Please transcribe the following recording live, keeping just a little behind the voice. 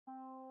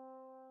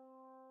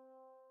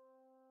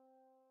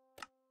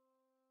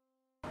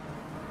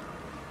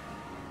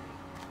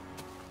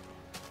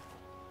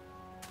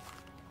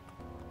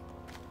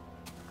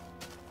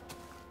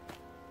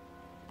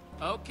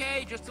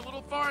Okay, just a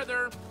little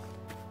farther.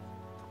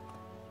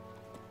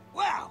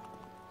 Wow!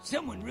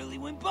 Someone really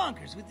went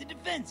bonkers with the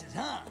defenses,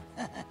 huh?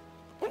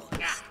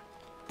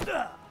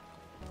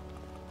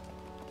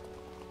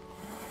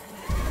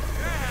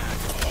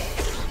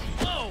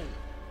 Whoa!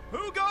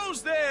 Who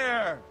goes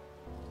there?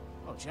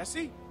 Oh,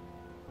 Jesse?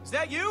 Is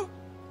that you?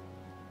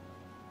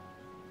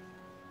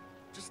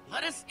 Just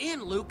let us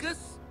in,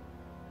 Lucas.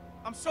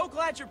 I'm so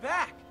glad you're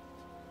back.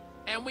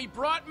 And we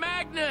brought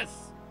Magnus!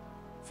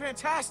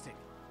 Fantastic.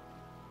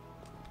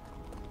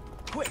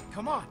 Quick,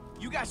 come on.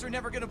 You guys are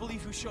never gonna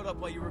believe who showed up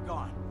while you were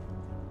gone.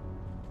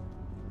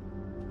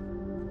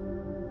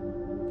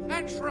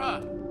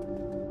 Petra!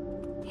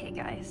 Hey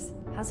guys,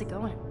 how's it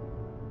going?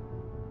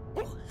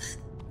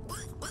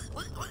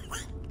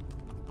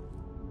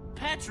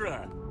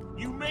 Petra,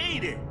 you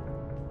made it!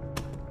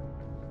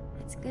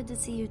 It's good to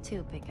see you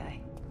too, big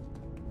guy.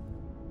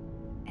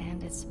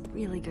 And it's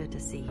really good to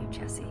see you,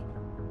 Jesse.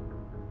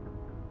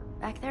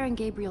 Back there in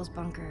Gabriel's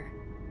bunker,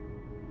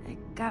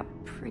 it got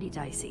pretty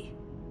dicey.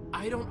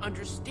 I don't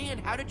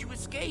understand. How did you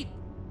escape?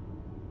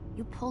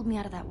 You pulled me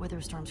out of that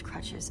Witherstorm's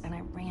crutches, and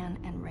I ran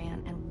and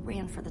ran and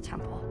ran for the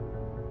temple.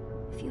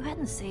 If you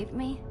hadn't saved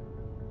me,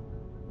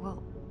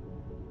 well,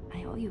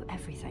 I owe you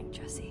everything,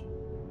 Jesse.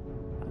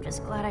 I'm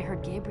just glad I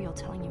heard Gabriel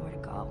telling you where to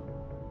go.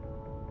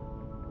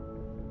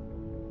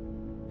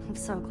 I'm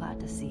so glad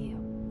to see you.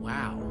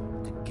 Wow.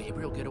 Did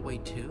Gabriel get away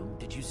too?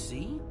 Did you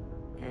see?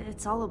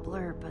 It's all a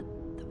blur, but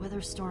the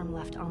Witherstorm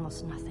left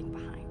almost nothing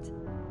behind.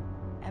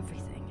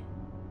 Everything,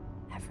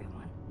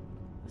 everyone,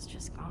 was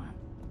just gone.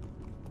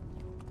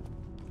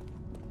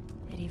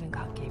 It even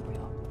got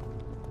Gabriel.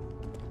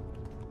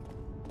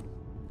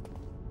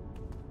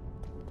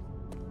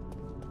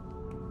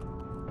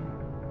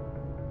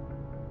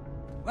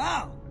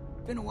 Wow!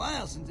 Been a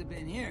while since I've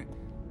been here.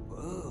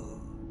 Whoa.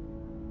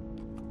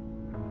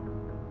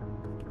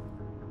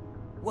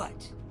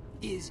 What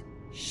is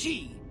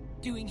she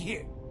doing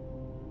here?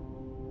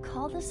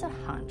 Call this a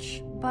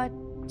hunch, but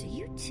do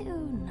you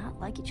two not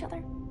like each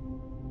other?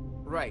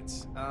 Right.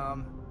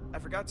 I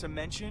forgot to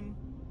mention,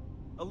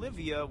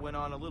 Olivia went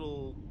on a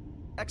little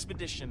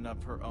expedition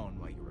of her own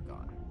while you were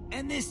gone.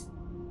 And this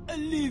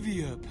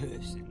Olivia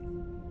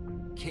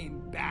person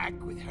came back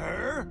with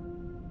her?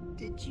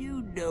 Did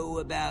you know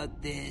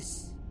about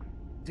this?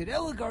 Did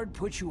Ellegaard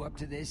put you up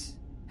to this?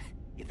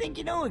 You think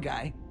you know a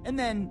guy, and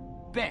then,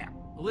 bam.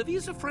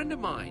 Olivia's a friend of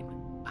mine.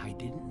 I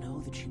didn't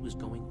know that she was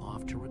going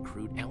off to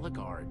recruit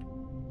Ellegaard.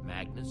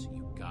 Magnus,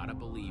 you gotta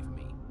believe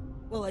me.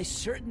 Well, I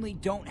certainly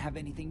don't have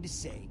anything to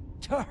say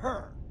to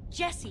her.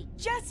 Jesse!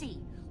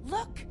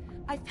 Look!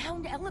 I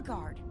found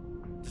Ellegaard.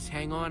 Just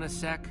hang on a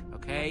sec,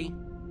 okay?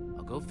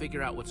 I'll go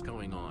figure out what's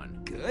going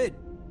on. Good.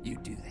 You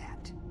do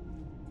that.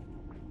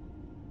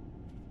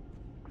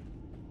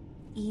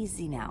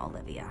 Easy now,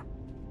 Olivia.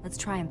 Let's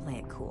try and play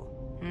it cool.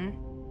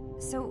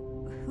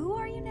 So, who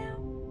are you now?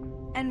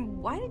 And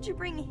why did you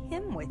bring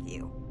him with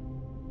you?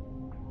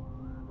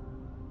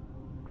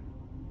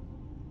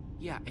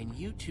 Yeah, and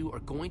you two are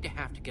going to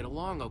have to get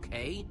along,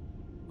 okay?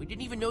 We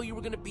didn't even know you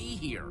were gonna be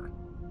here.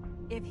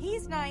 If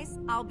he's nice,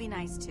 I'll be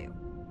nice too.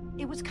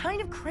 It was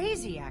kind of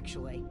crazy,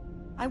 actually.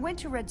 I went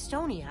to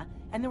Redstonia,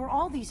 and there were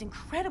all these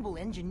incredible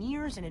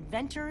engineers and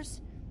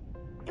inventors.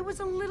 It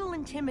was a little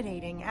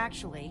intimidating,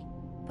 actually,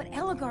 but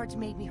Ellegaard's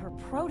made me her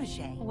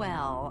protege.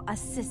 Well,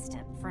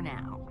 assistant for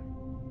now.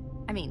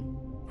 I mean,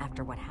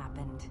 after what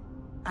happened.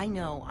 I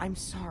know, I'm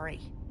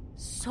sorry.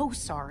 So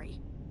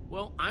sorry.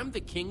 Well, I'm the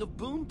king of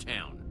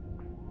Boomtown.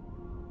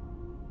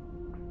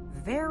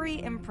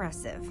 Very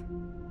impressive.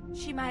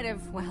 She might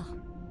have, well,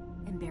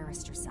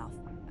 embarrassed herself.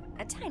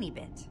 A tiny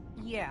bit.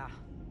 Yeah,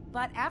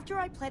 but after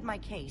I pled my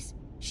case,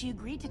 she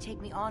agreed to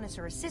take me on as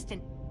her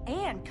assistant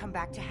and come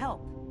back to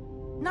help.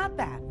 Not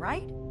bad,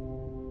 right?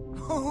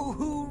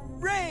 Oh,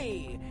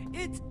 hooray!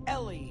 It's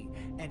Ellie,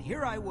 and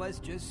here I was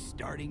just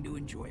starting to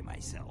enjoy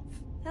myself.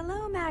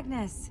 Hello,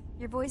 Magnus.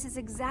 Your voice is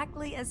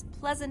exactly as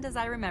pleasant as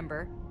I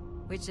remember,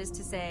 which is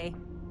to say,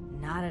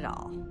 not at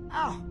all.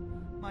 Ow,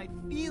 my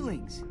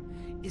feelings.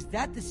 Is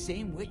that the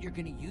same wit you're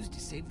gonna use to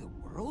save the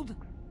world?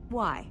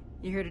 Why?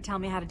 You here to tell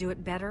me how to do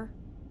it better?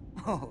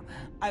 Oh,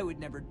 I would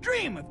never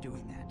dream of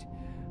doing that.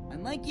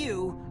 Unlike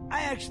you,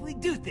 I actually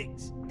do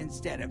things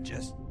instead of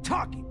just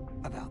talking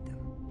about them.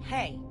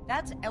 Hey,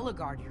 that's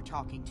Ellegaard you're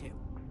talking to.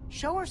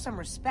 Show her some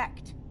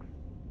respect.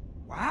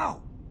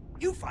 Wow,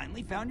 you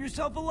finally found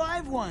yourself a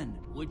live one.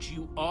 Would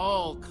you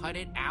all cut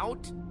it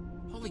out?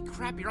 Holy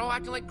crap, you're all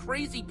acting like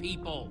crazy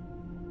people.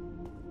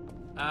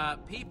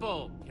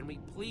 People, can we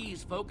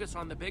please focus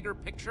on the bigger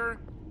picture?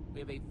 We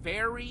have a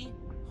very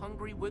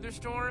hungry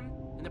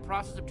Witherstorm in the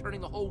process of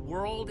turning the whole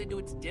world into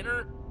its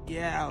dinner.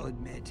 Yeah, I'll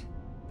admit,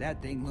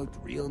 that thing looked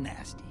real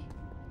nasty.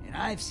 And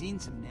I've seen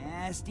some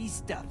nasty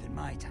stuff in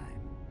my time.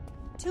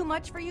 Too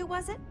much for you,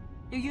 was it?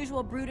 Your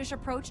usual brutish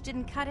approach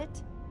didn't cut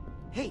it?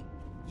 Hey,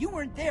 you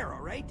weren't there,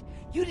 all right?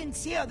 You didn't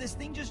see how this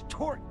thing just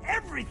tore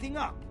everything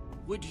up.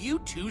 Would you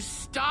two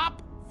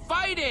stop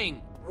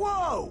fighting?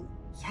 Whoa!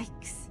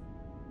 Yikes.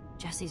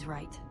 Jesse's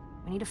right.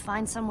 We need to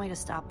find some way to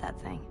stop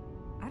that thing.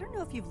 I don't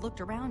know if you've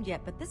looked around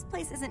yet, but this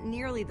place isn't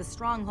nearly the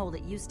stronghold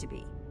it used to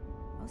be.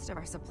 Most of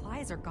our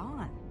supplies are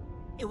gone.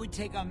 It would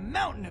take a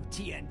mountain of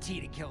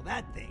TNT to kill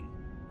that thing.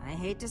 I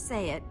hate to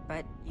say it,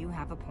 but you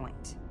have a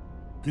point.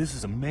 This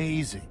is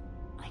amazing.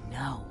 I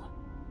know.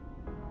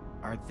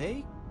 Are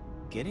they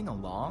getting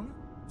along?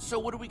 So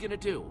what are we gonna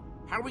do?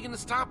 How are we gonna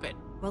stop it?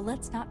 Well,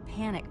 let's not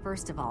panic,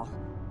 first of all.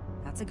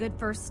 That's a good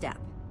first step.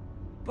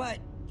 But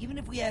even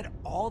if we had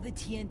all the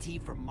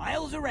TNT for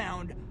miles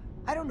around,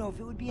 I don't know if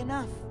it would be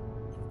enough.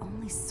 If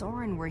only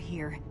Soren were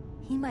here.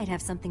 He might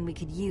have something we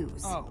could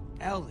use. Oh,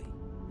 Ellie,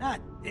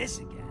 not this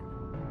again.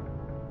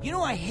 You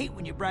know I hate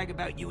when you brag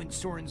about you and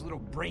Soren's little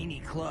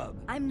brainy club.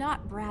 I'm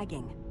not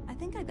bragging. I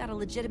think I've got a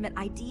legitimate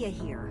idea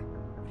here.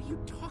 What are you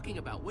talking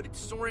about? What did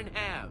Soren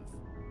have?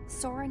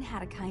 Soren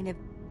had a kind of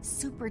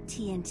super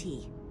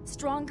TNT.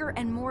 Stronger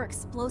and more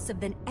explosive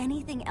than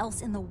anything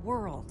else in the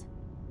world.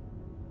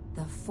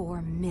 The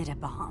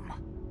Formidabomb.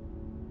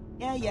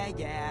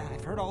 Yeah.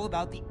 I've heard all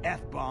about the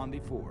F-bomb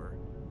before.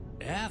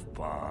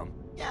 F-bomb?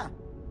 Yeah.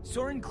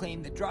 Soren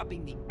claimed that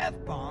dropping the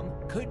F-bomb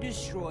could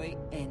destroy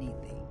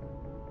anything.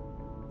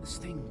 This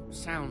thing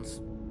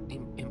sounds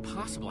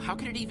impossible. How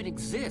could it even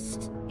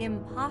exist?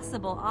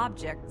 Impossible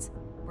objects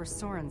were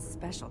Soren's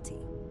specialty.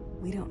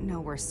 We don't know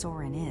where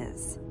Soren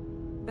is.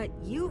 But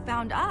you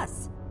found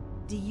us.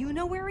 Do you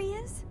know where he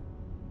is?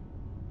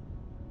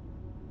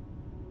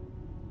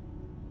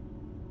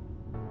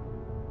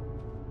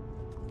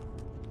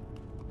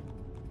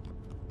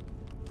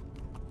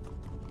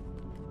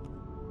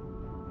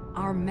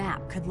 Our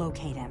map could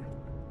locate him.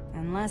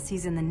 Unless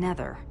he's in the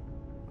Nether.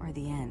 Or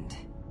the End.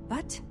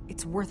 But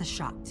it's worth a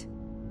shot.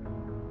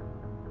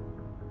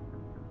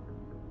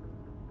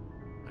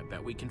 I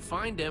bet we can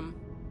find him.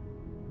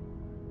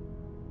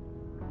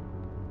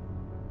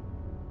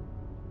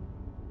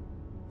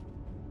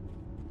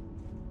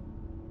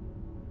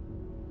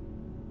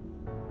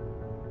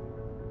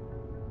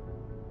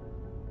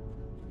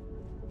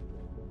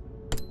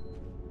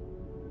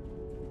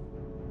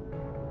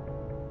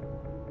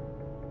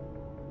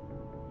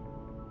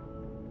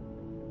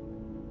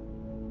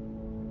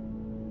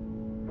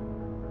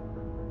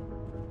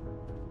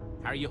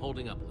 How are you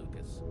holding up,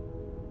 Lucas?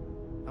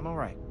 I'm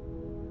alright.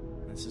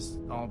 This has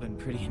all been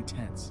pretty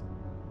intense.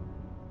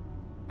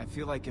 I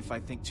feel like if I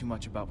think too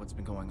much about what's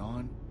been going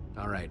on...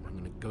 Alright, I'm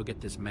gonna go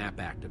get this map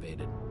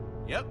activated.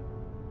 Yep,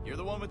 you're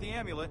the one with the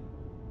amulet.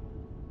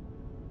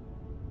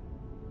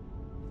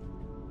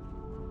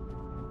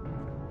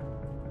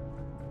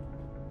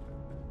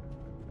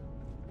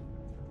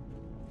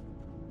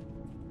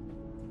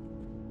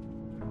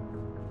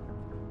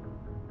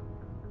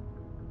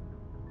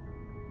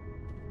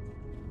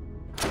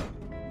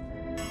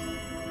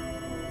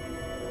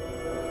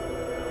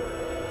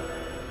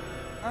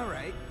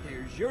 Alright,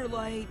 there's your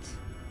light,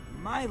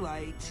 my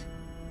light.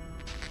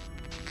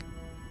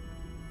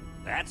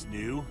 That's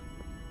new.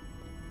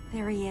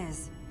 There he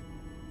is.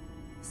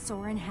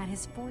 Soren had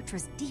his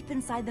fortress deep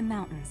inside the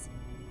mountains.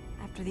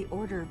 After the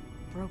Order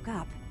broke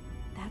up,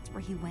 that's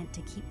where he went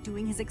to keep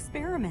doing his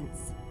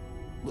experiments.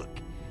 Look,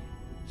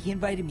 he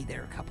invited me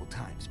there a couple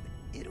times,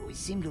 but it always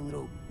seemed a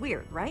little...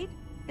 Weird, right?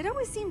 It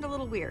always seemed a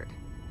little weird.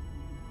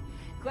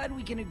 Glad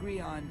we can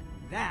agree on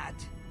that,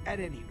 at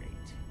any rate.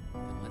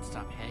 Then let's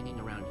stop hanging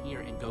around here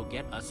and go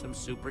get us some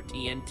super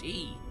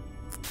TNT.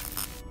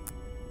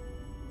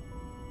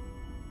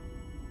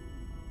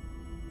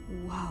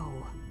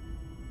 Whoa.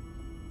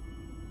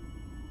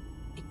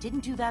 It didn't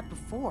do that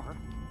before.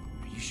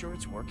 Are you sure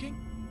it's working?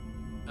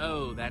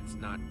 Oh, that's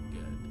not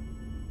good.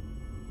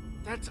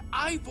 That's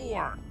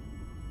Ivor!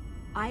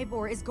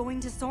 Ivor is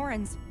going to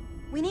Soren's.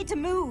 We need to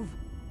move.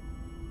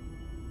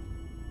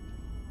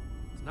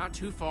 It's not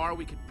too far.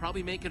 We could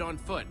probably make it on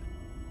foot.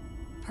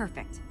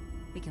 Perfect.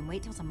 We can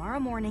wait till tomorrow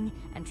morning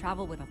and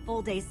travel with a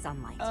full day's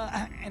sunlight.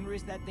 And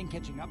risk that thing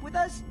catching up with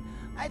us?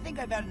 I think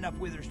I've had enough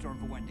Witherstorm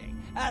for one day.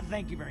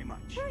 Thank you very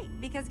much. Right,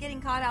 because getting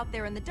caught out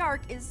there in the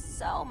dark is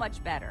so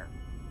much better.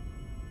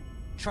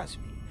 Trust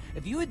me,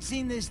 if you had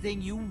seen this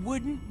thing, you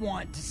wouldn't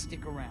want to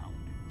stick around.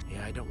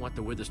 Yeah, I don't want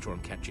the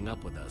Witherstorm catching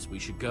up with us. We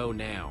should go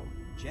now.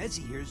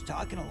 Jesse here's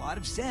talking a lot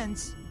of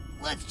sense.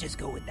 Let's just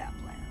go with that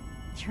plan.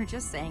 You're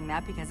just saying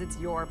that because it's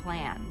your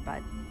plan,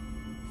 but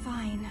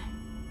fine.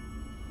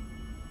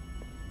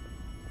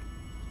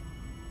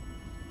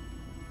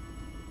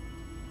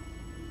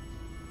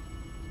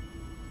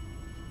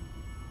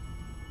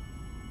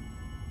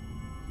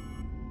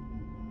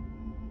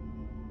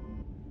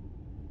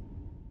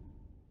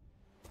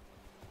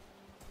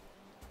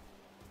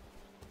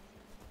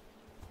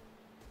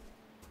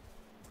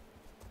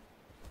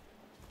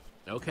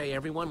 Okay,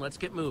 everyone, let's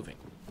get moving.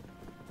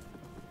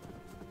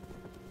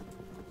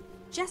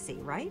 Jesse,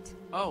 right?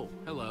 Oh,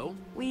 hello.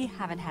 We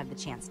haven't had the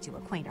chance to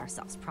acquaint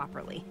ourselves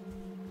properly.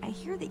 I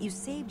hear that you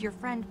saved your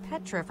friend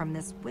Petra from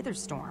this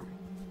Witherstorm.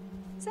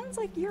 Sounds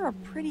like you're a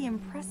pretty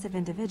impressive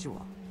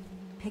individual.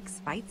 Picks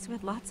fights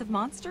with lots of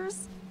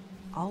monsters?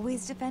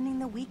 Always defending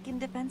the weak and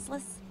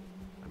defenseless?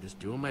 I'm just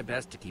doing my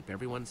best to keep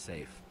everyone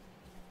safe.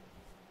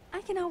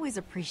 I can always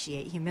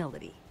appreciate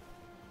humility.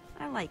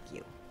 I like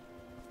you.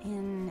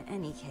 In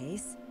any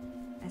case,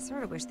 I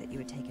sort of wish that you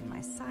had taken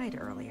my side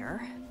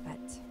earlier,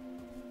 but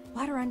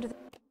water under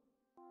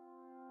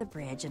the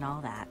bridge and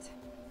all that.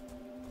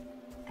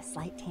 A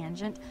slight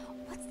tangent.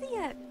 What's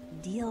the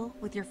deal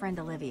with your friend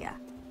Olivia?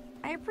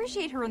 I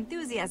appreciate her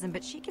enthusiasm,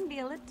 but she can be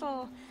a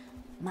little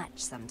much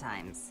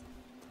sometimes.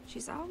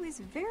 She's always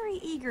very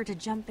eager to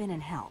jump in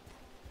and help,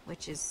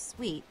 which is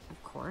sweet,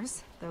 of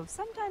course, though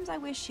sometimes I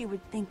wish she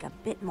would think a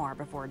bit more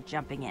before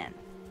jumping in.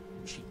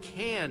 She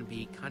can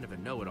be kind of a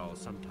know-it-all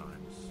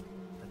sometimes.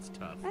 That's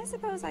tough. I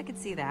suppose I could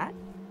see that,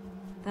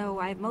 though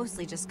I've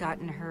mostly just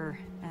gotten her,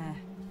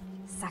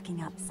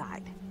 sucking up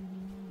side.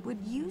 Would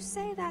you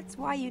say that's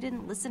why you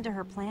didn't listen to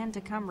her plan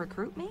to come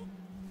recruit me?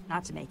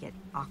 Not to make it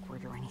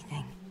awkward or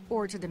anything,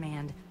 or to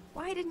demand,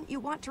 why didn't you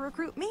want to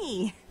recruit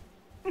me?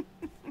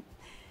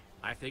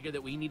 I figured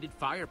that we needed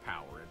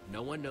firepower, and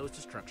no one knows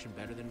destruction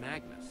better than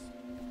Magnus.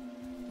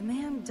 The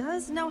man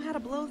does know how to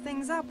blow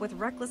things up with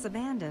reckless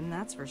abandon,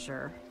 that's for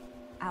sure.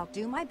 I'll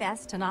do my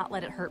best to not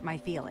let it hurt my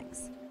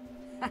feelings.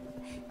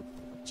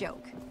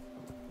 Joke.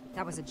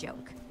 That was a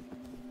joke.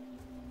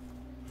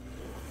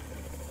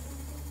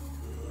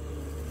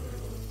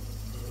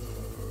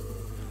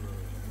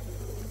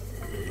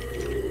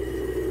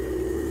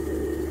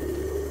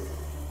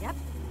 Yep,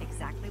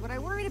 exactly what I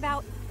worried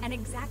about, and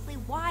exactly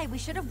why we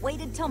should have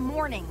waited till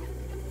morning.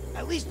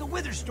 At least the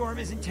wither storm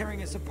isn't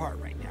tearing us apart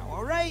right now,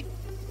 all right?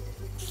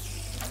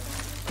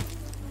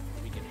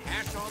 We can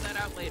hash all that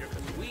out later,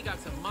 because we got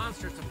some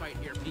monsters to fight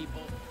here,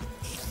 people.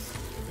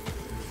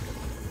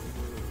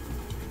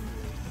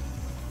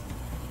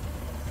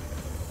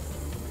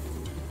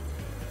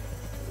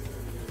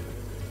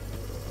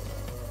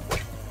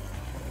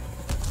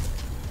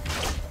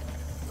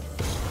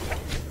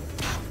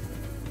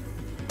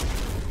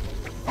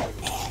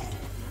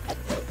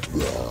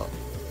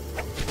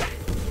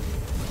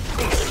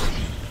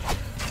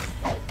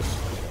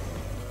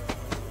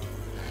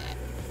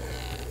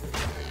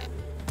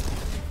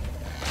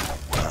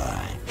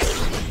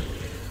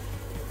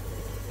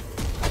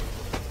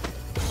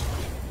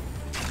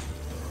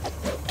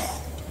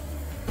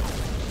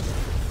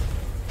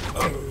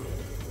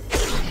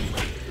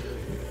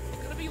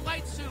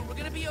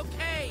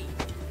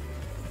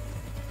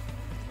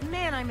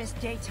 I miss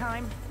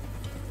daytime.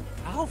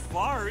 How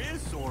far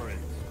is Soren?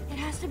 It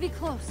has to be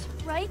close,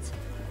 right?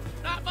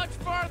 Not much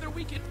farther,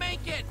 we can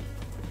make it!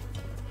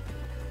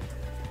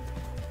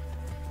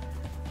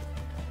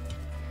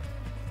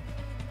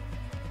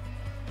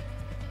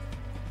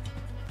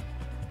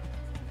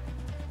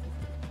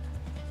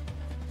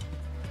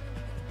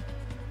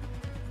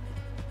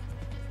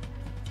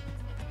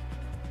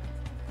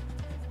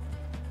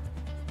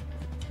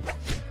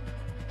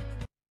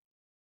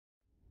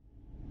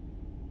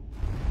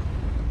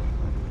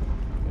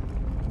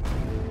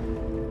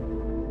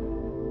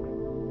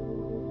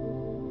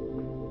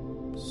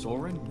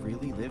 Soren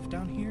really lived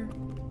down here?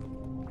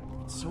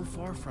 So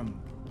far from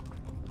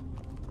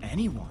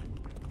anyone.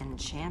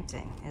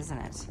 Enchanting, isn't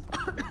it?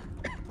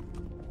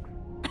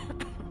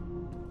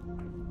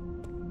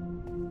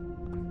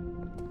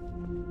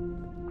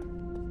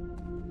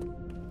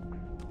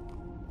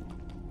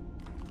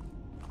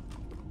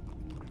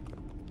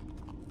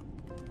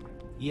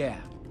 Yeah,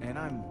 and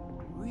I'm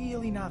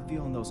really not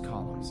feeling those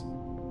columns.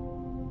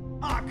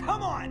 Ah,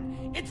 come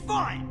on! It's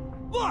fine!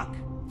 Look!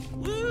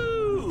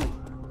 Woo!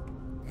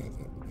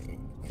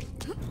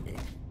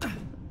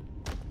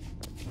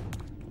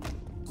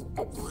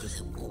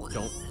 Just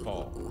don't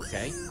fall,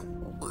 okay?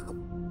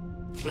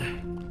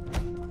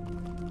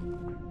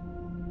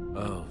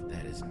 Oh,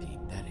 that is deep.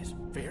 That is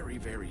very,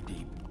 very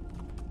deep.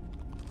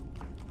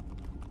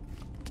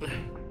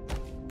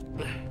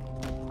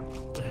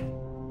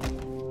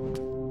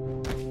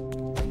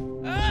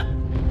 Ah!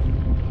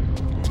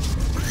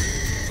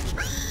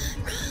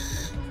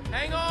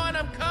 Hang on,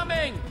 I'm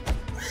coming!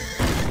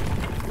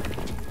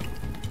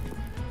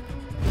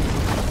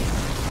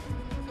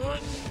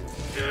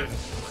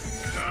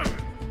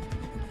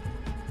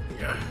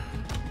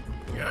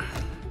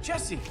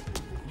 Jesse,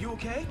 you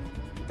okay?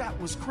 That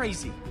was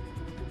crazy.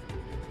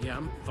 Yeah,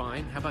 I'm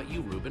fine. How about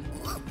you, Ruben?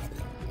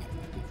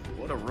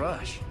 What a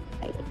rush.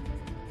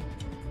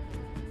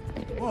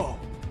 Whoa.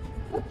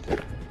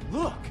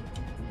 Look.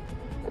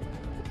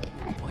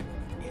 What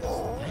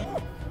is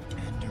that?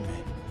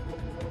 Enderman.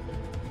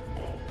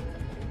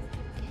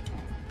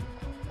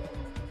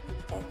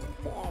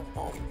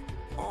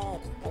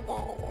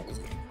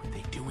 What are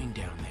they doing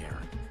down there?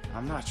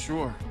 I'm not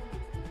sure.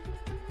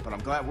 But I'm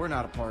glad we're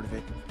not a part of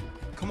it.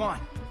 Come on.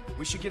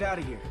 We should get out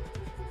of here.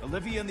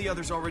 Olivia and the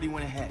others already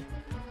went ahead.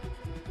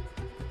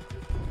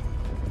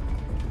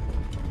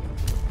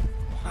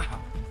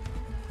 Wow.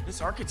 This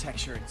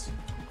architecture, it's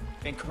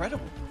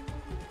incredible.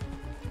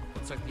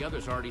 Looks like the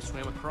others already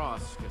swam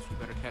across. Guess we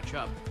better catch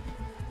up.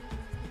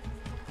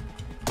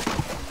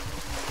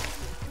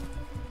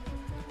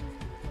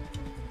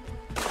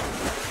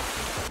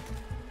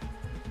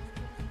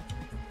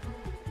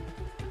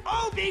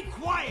 Oh, be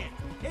quiet!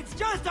 It's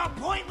just a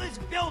pointless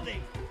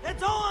building!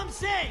 That's all I'm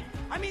saying!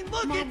 I mean,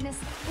 look at— Magnus,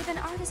 if an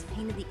artist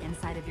painted the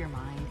inside of your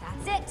mind,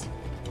 that's it!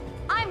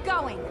 I'm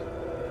going!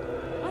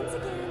 Once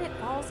again, it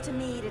falls to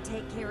me to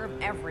take care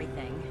of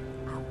everything.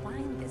 I'll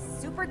find this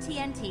Super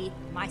TNT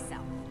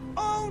myself.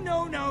 Oh,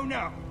 no, no,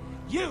 no!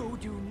 You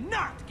do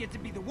not get to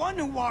be the one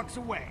who walks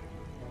away.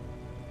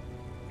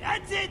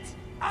 That's it!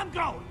 I'm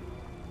going!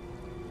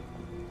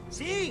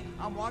 See?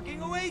 I'm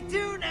walking away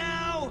too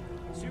now!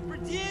 Super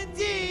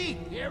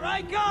TNT, here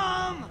I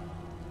come!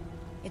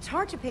 It's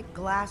hard to pick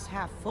glass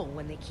half full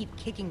when they keep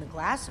kicking the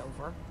glass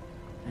over.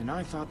 And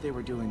I thought they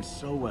were doing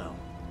so well.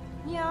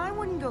 Yeah, I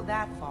wouldn't go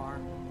that far.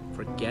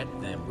 Forget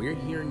them. We're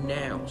here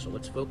now, so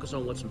let's focus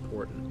on what's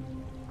important.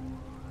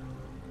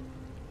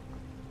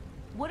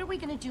 What are we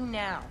gonna do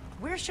now?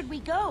 Where should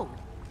we go?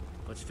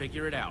 Let's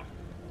figure it out.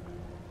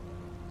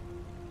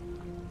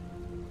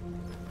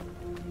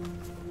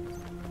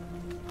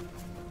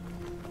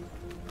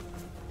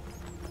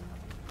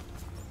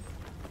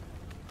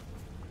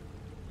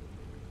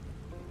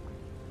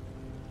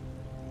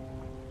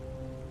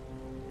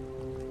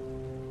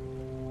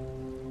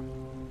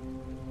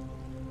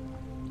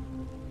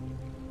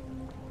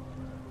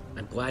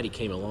 I'm glad he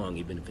came along,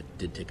 even if it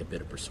did take a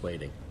bit of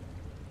persuading.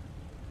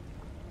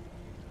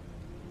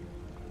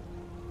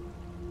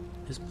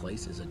 This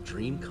place is a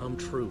dream come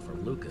true for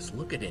Lucas.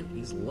 Look at him,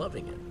 he's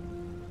loving it.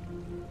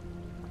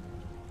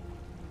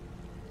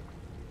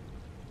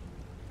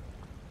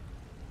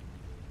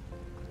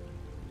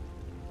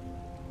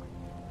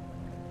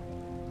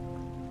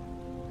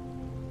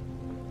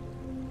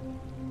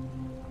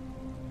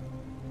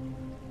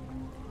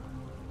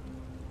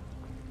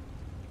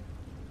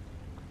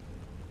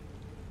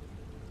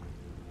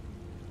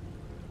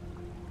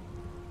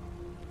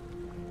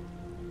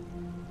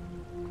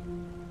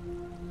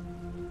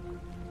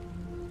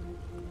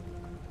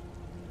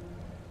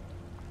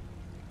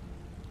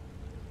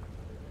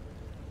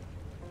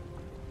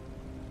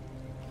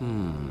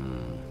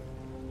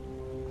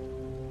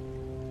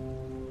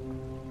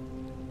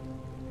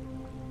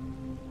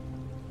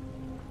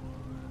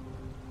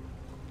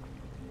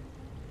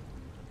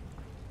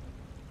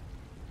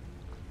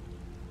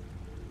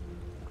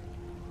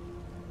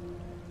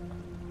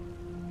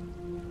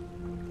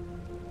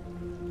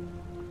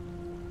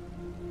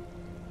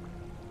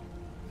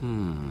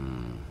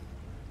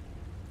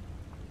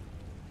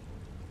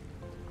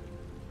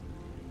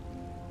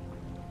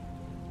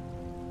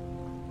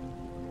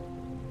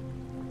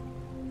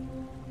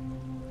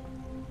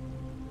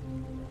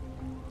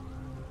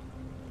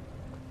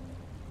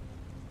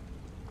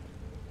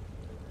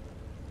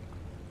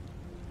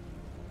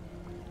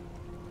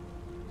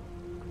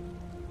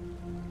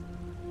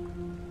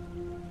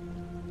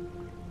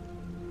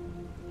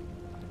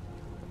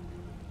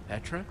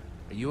 Petra,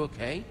 are you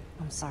okay?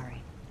 I'm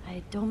sorry.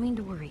 I don't mean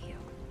to worry you.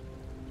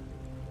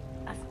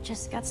 I've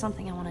just got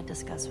something I want to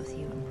discuss with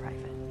you in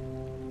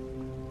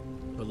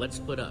private. But let's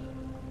split up.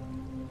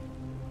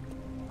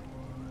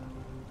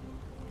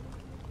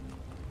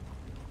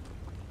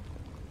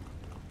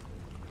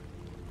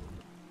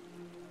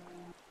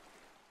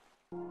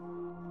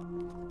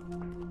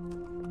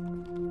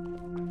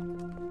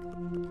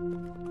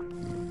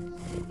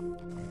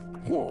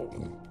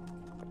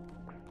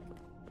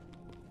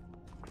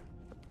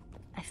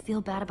 I feel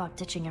bad about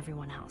ditching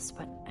everyone else,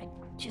 but I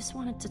just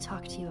wanted to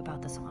talk to you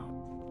about this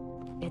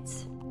alone.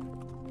 It's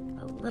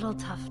a little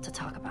tough to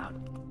talk about.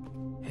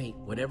 Hey,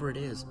 whatever it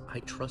is, I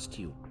trust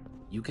you.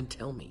 You can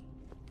tell me.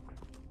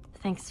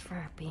 Thanks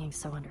for being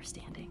so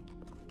understanding.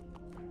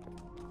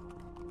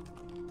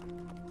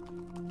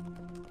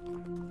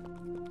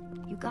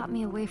 You got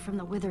me away from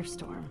the Wither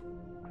Storm,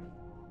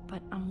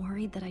 but I'm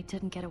worried that I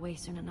didn't get away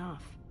soon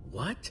enough.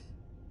 What?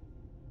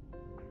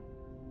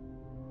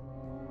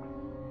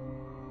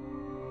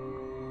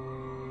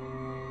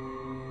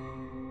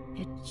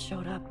 It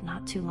showed up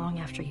not too long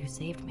after you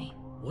saved me.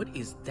 What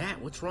is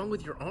that? What's wrong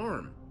with your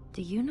arm?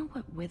 Do you know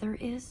what Wither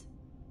is?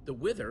 The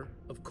Wither?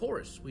 Of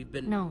course, we've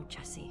been— No,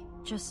 Jesse.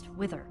 Just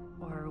Wither,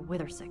 or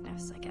Wither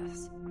sickness, I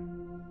guess.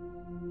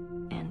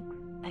 And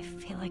I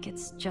feel like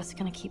it's just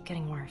gonna keep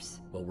getting worse.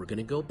 Well, we're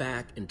gonna go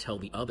back and tell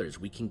the others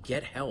we can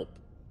get help.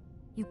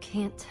 You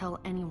can't tell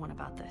anyone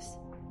about this.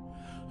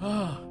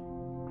 Ah.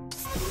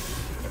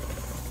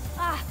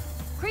 Ah!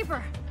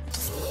 Creeper!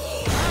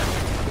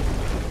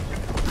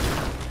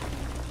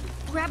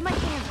 Grab my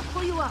hand, I'll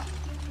pull you up.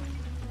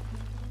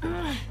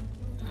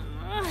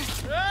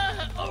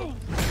 Oh!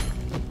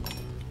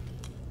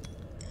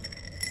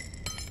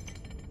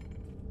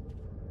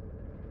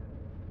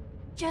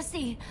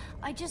 Jesse,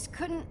 I just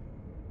couldn't...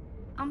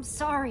 I'm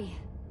sorry.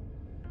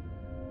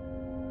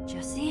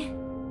 Jesse?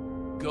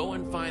 Go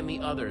and find the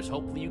others.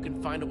 Hopefully you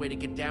can find a way to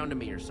get down to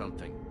me or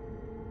something.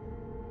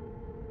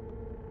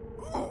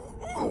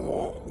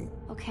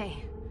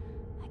 Okay,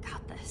 I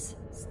got this.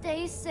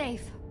 Stay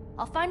safe.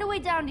 I'll find a way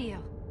down to you.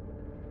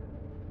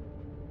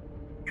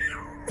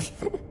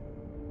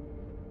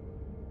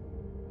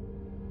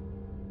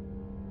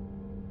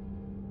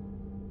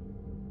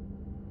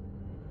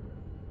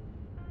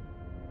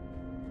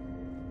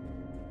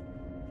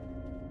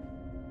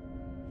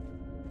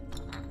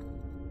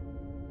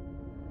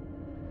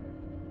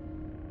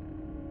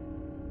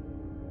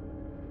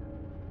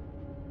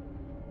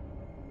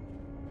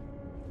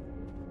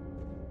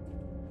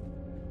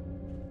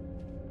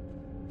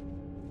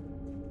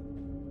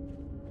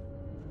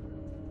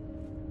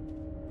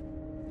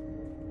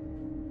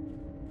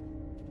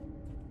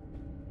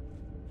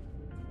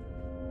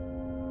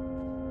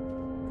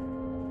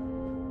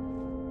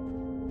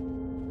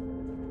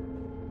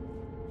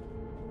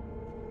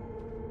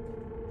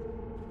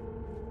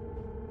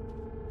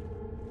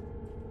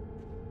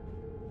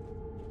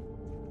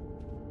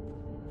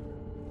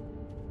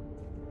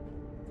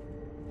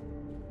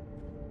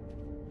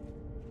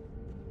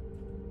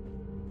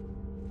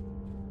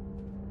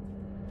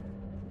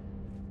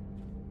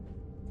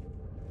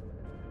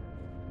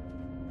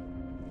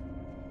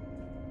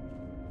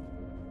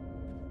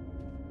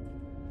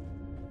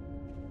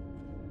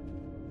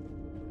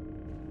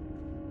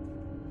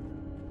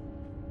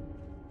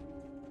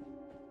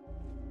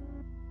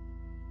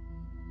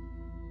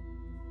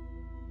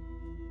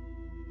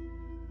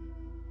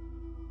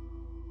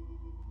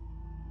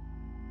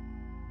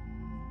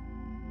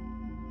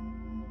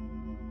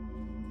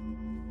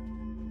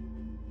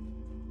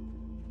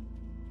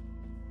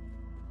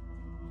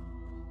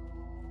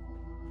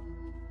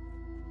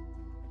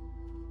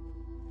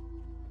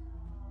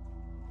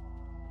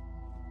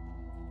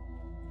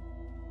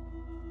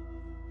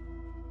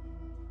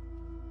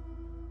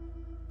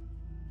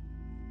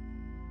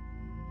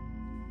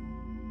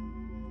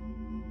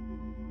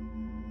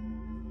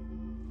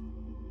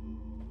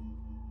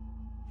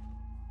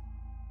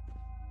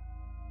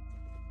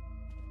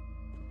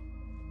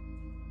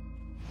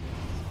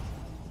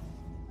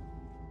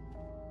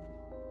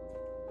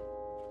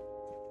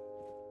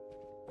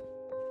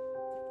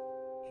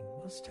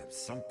 Must have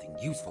something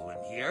useful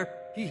in here.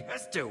 He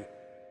has to.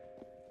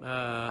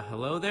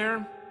 Hello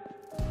there?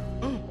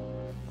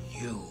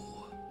 You.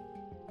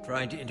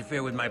 Trying to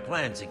interfere with my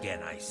plans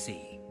again, I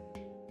see.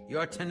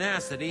 Your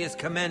tenacity is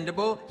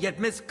commendable, yet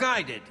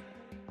misguided.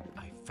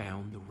 I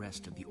found the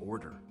rest of the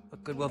order.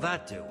 What good will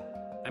that do?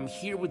 I'm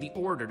here with the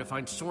order to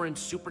find Soren's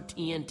Super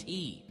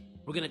TNT.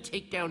 We're gonna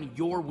take down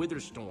your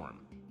Witherstorm.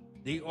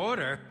 The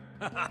order?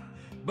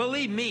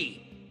 Believe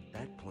me,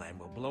 that plan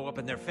will blow up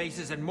in their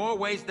faces in more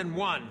ways than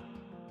one.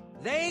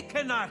 They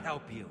cannot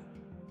help you.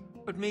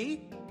 But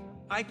me?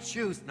 I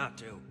choose not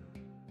to.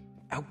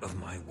 Out of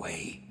my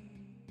way.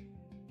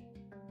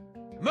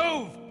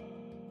 Move!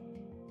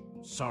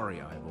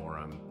 Sorry,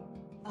 Ivor,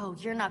 Oh,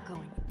 you're not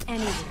going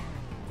anywhere.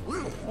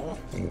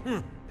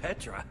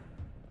 Petra,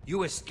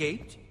 you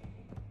escaped?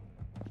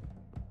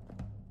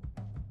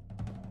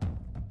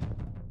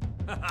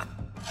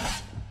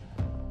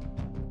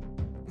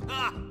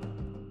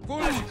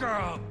 Foolish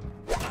girl!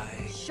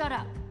 Shut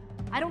up.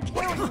 I don't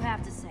care what you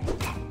have to say.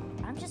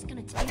 I'm just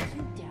gonna take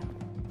you down.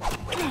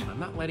 I'm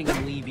not letting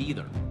him leave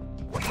either.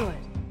 Good.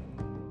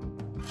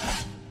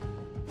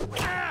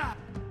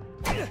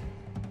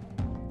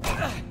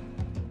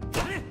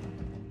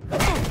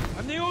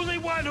 I'm the only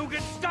one who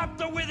can stop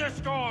the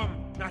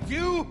Witherstorm! Not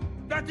you,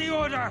 not the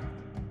Order!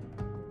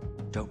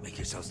 Don't make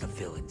yourselves the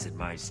villains in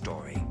my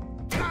story.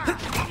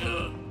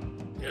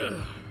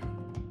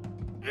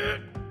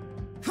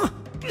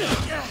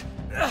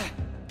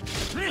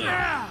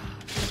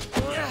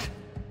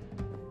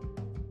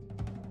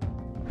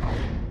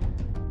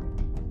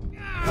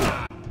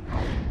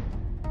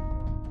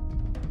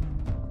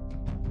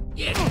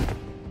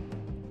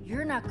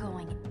 You're not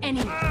going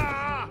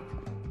anywhere.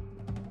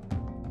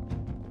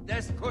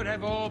 This could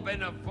have all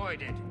been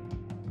avoided.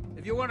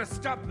 If you want to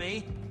stop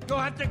me, you'll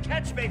have to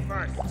catch me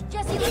first!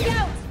 Jesse, look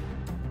out!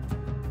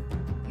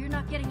 You're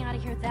not getting out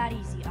of here that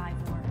easy,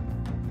 Ivor.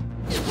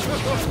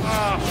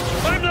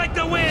 I'm like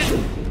the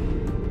wind!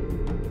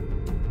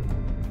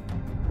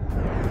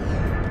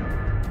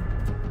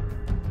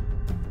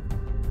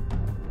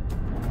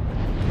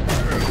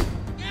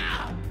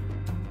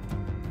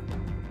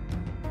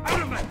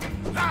 Out of my...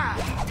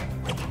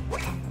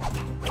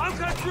 I'll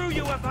cut through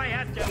you if I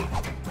have to!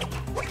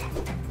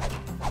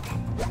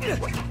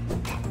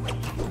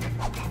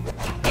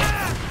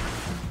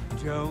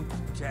 Don't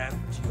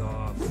tempt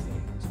your fate.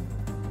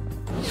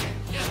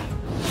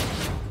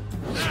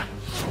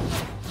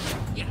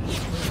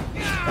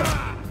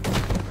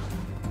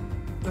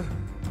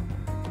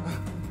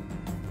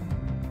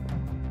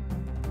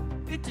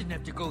 It didn't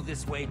have to go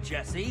this way,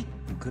 Jesse.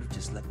 You could have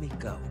just let me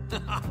go.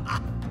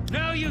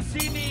 Now you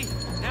see me!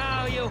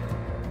 Now you...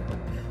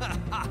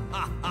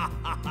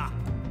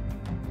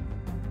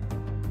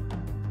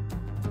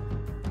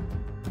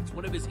 It's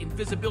one of his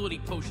invisibility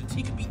potions.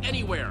 He could be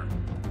anywhere.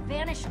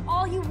 Vanish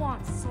all you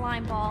want,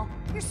 slime ball.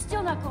 You're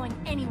still not going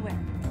anywhere.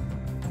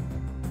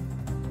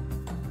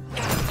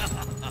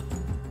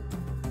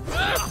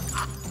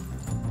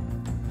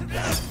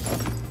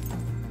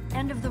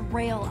 End of the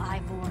rail,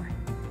 Ivor.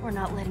 We're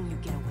not letting you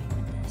get away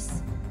with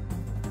this.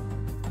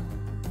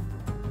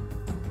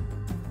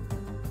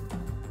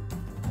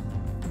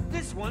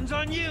 This one's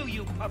on you,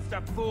 you puffed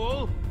up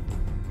fool!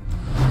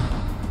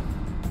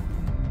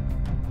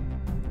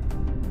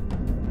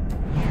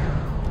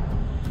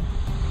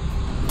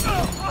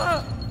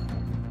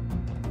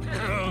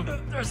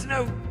 There's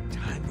no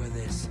time for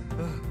this.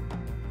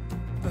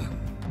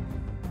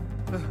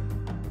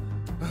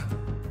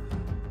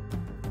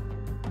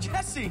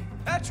 Jesse!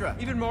 Petra!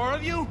 Even more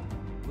of you?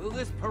 Will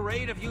this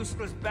parade of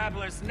useless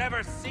babblers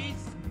never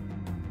cease?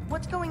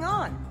 What's going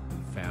on?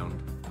 We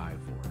found Ivor.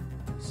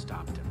 We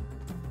stopped him.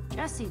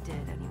 Jesse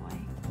did,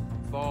 anyway.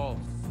 False.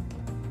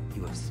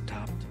 You have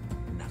stopped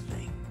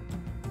nothing.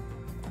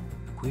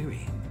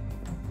 Query.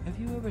 Have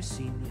you ever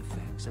seen the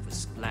effects of a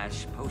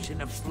splash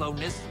potion of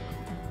slowness?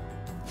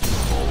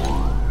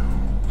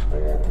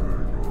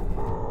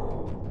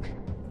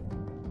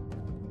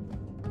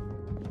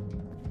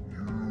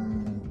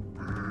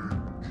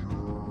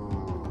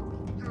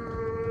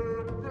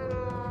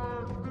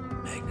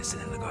 Magnus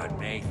and Ellegaard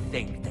may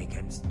think they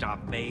can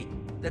stop me,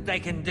 that they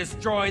can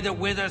destroy the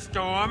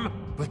Witherstorm,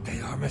 but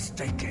they are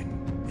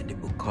mistaken, and it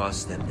will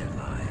cost them their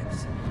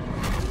lives.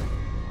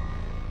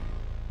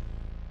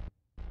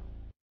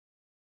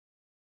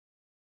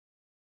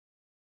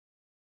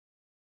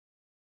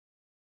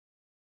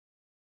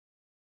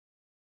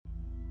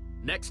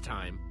 Next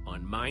time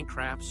on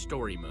Minecraft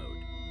Story Mode.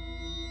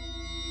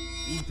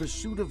 In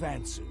pursuit of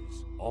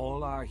answers,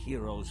 all our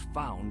heroes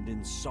found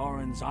in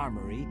Soren's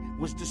armory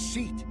was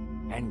deceit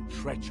and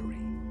treachery.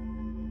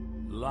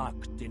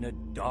 Locked in a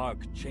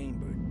dark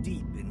chamber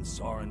deep in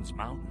Soren's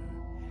mountain,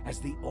 as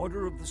the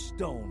Order of the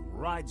Stone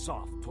rides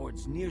off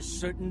towards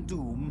near-certain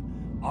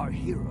doom, our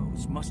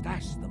heroes must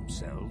ask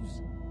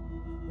themselves,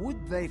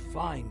 would they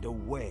find a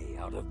way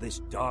out of this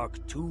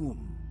dark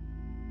tomb?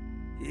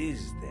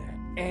 Is there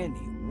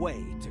any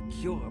way to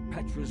cure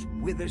Petra's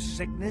wither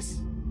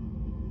sickness?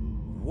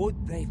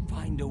 Would they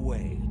find a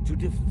way to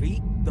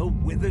defeat the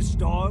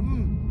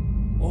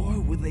Witherstorm?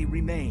 Or will they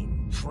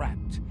remain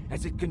trapped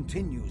as it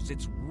continues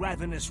its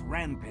ravenous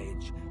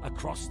rampage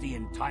across the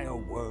entire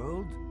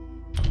world?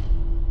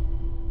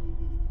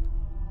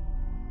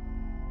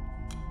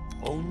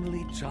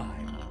 Only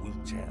time will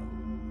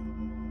tell.